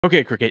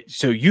Okay, Cricket.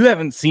 So you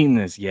haven't seen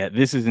this yet.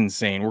 This is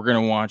insane. We're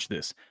gonna watch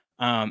this.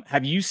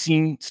 Have you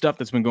seen stuff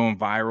that's been going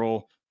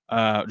viral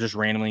just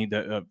randomly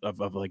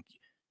of like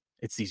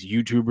it's these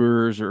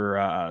YouTubers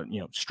or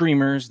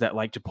streamers that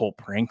like to pull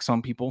pranks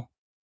on people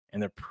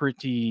and they're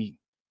pretty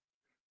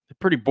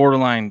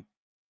borderline.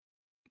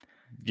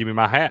 Give me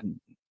my hat.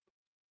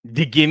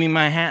 The give me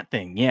my hat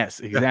thing. Yes,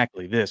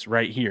 exactly. This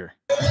right here.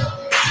 Give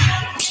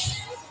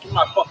me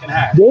my fucking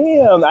hat.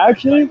 Damn,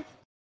 actually.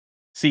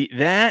 See,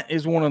 that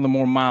is one of the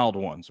more mild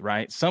ones,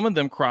 right? Some of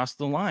them cross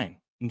the line.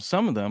 And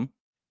some of them,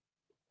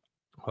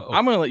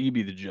 I'm going to let you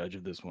be the judge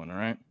of this one, all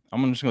right?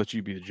 I'm just going to let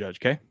you be the judge,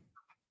 okay?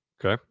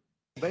 Okay.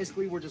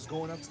 Basically, we're just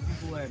going up to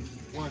people and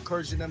we're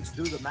encouraging them to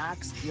do the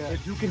max. Yeah.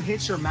 If you can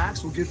hit your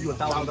max, we'll give you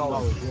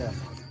 $1,000. Yeah.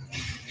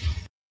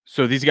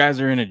 So these guys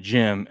are in a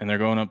gym and they're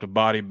going up to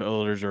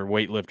bodybuilders or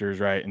weightlifters,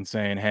 right? And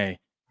saying, hey,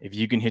 if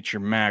you can hit your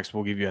max,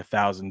 we'll give you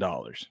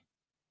 $1,000.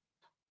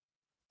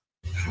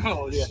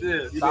 Oh yeah,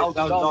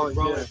 $1,000,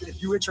 bro. Yeah.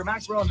 If you hit your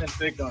max, bro, and then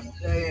big on it.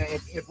 Yeah.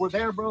 If we're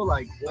there, bro,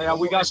 like yeah,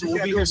 we got you.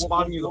 We'll be here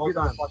spotting you the whole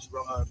time.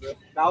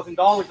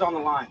 $1,000 on the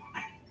line.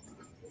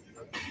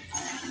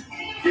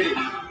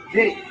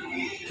 Get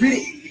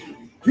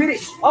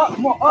it. Up,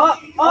 come on, up.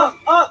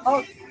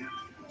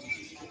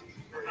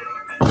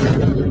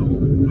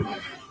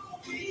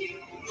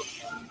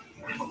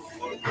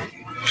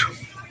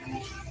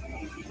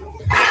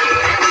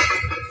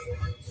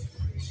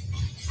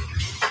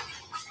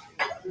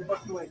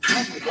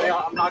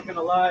 I'm not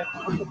gonna lie.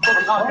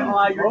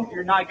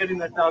 You're not getting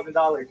that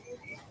 $1,000.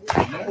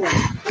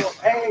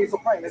 Hey, it's a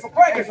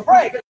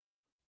prank.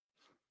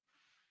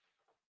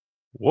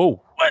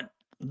 Whoa! What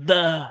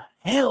the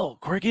hell,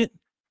 Cricket?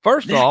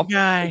 First That off,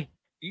 guy.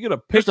 you gotta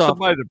pick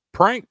somebody to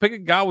prank. Pick a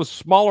guy with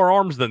smaller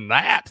arms than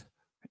that.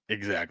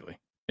 Exactly.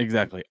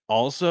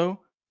 Also,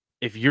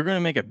 if you're gonna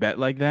make a bet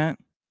like that,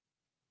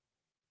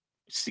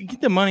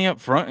 get the money up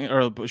front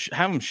or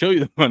have them show you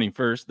the money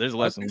first. There's a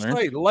lesson there.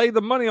 Lay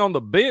the money on the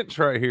bench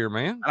right here,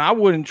 man. And I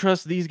wouldn't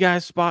trust these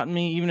guys spotting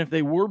me even if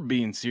they were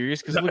being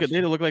serious because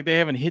they look like they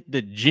haven't hit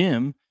the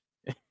gym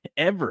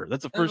ever.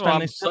 That's the first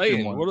time I'm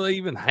saying. What are they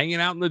even hanging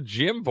out in the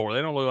gym for?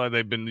 They don't look like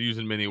they've been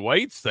using many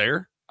weights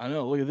there. I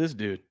know. Look at this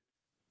dude.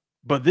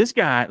 But this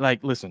guy,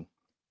 like, listen,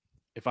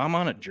 if I'm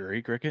on a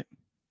jury, Cricket,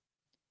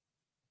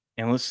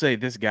 and let's say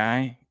this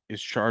guy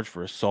is charged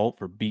for assault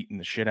for beating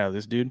the shit out of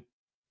this dude,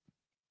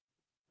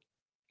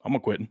 I'm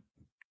quitting.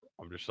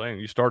 I'm just saying,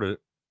 you started it.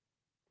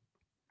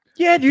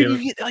 Yeah, dude,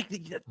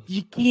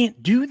 you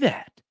can't do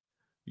that.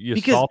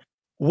 Because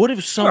what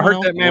if someone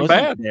else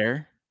wasn't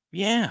there?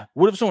 Yeah.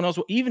 What if someone else?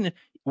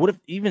 What if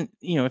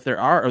if there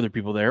are other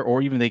people there,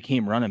 or even they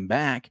came running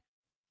back?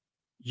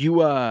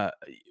 Those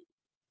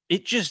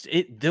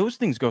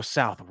things go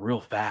south real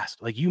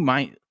fast. Like you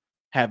might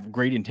have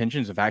great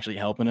intentions of actually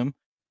helping him,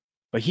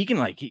 but he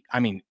can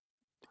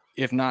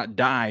if not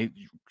die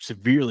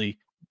severely,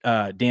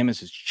 damage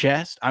his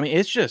chest. I mean,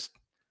 it's just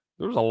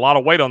there's a lot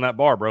of weight on that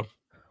bar, bro.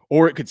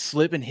 Or it could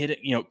slip and hit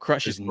it,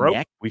 crush his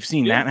neck. We've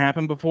seen that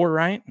happen before,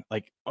 right?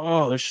 Like,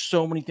 oh, there's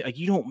so many things. Like,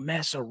 you don't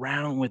mess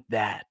around with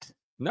that.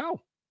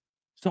 No.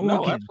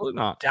 Someone can absolutely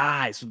not.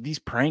 Die. So these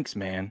pranks,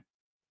 man.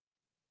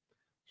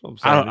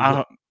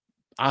 I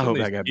hope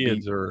that guy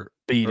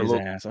beat his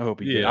ass. I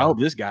hope he did. I hope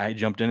this guy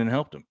jumped in and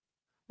helped him.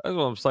 That's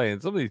what I'm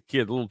saying. Some of these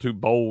kids are a little too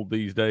bold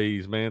these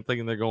days, man,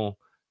 thinking they're going to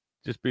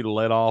just be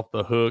let off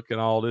the hook and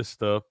all this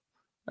stuff.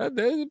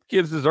 The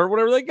kids deserve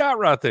whatever they got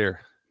right there.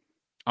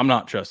 I'm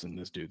not trusting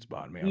this dude's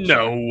body.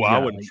 I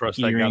wouldn't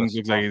trust that guy. Looks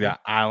like he's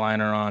got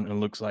eyeliner on and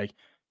looks like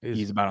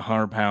he's about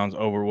 100 pounds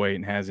overweight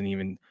and hasn't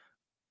even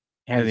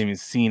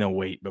seen a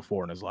weight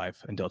before in his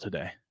life until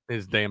today.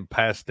 His damn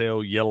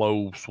pastel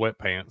yellow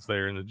sweatpants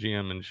there in the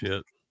gym and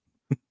shit.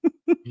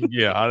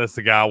 Yeah, that's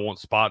the guy I want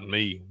spotting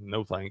me.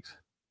 No thanks.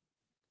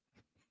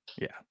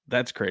 Yeah,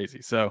 that's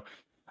crazy. So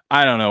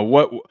I don't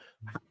know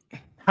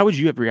how would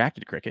you have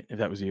reacted to Cricket if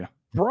that was you?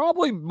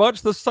 Probably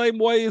much the same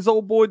way as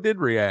old boy did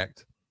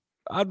react.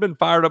 I'd been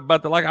fired up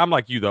about I'm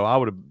like you though. I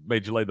would have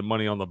made you lay the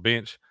money on the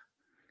bench,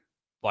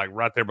 like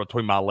right there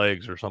between my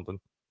legs or something.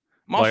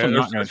 I'm also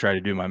not going to try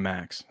to do my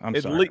max. I'm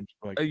sorry.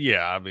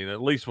 Yeah, I mean,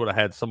 at least would have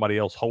had somebody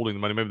else holding the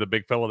money. Maybe the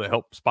big fella that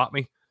helped spot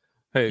me.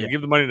 Hey,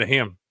 give the money to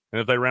him.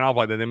 And if they ran off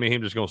like that, then me and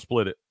him just going to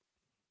split it.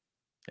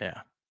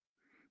 Yeah.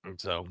 And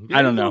so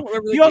I don't know.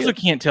 You also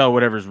can't tell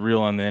whatever's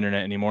real on the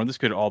internet anymore. This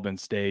could have all been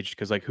staged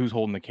because, who's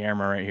holding the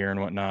camera right here and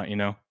whatnot,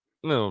 No,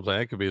 I'm saying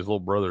that could be his little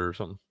brother or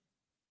something.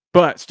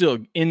 But still,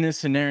 in this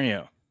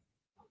scenario,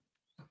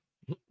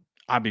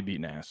 I'd be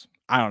beating ass.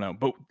 I don't know.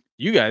 But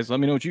you guys, let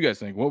me know what you guys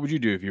think. What would you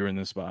do if you were in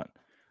this spot?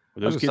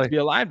 Would those kids be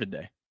alive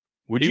today?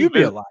 Would you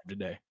be alive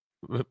today?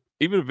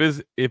 Even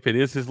if it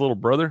is his little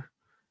brother,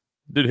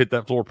 dude hit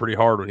that floor pretty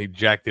hard when he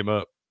jacked him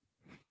up.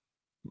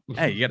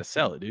 Hey, you got to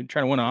sell it, dude.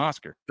 Trying to win an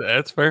Oscar.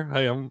 That's fair.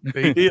 Hey,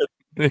 he did.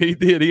 He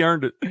did. He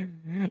earned it. Let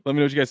me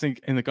know what you guys think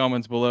in the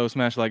comments below.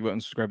 Smash the like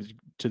button, subscribe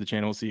to the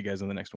channel. We'll see you guys in the next one.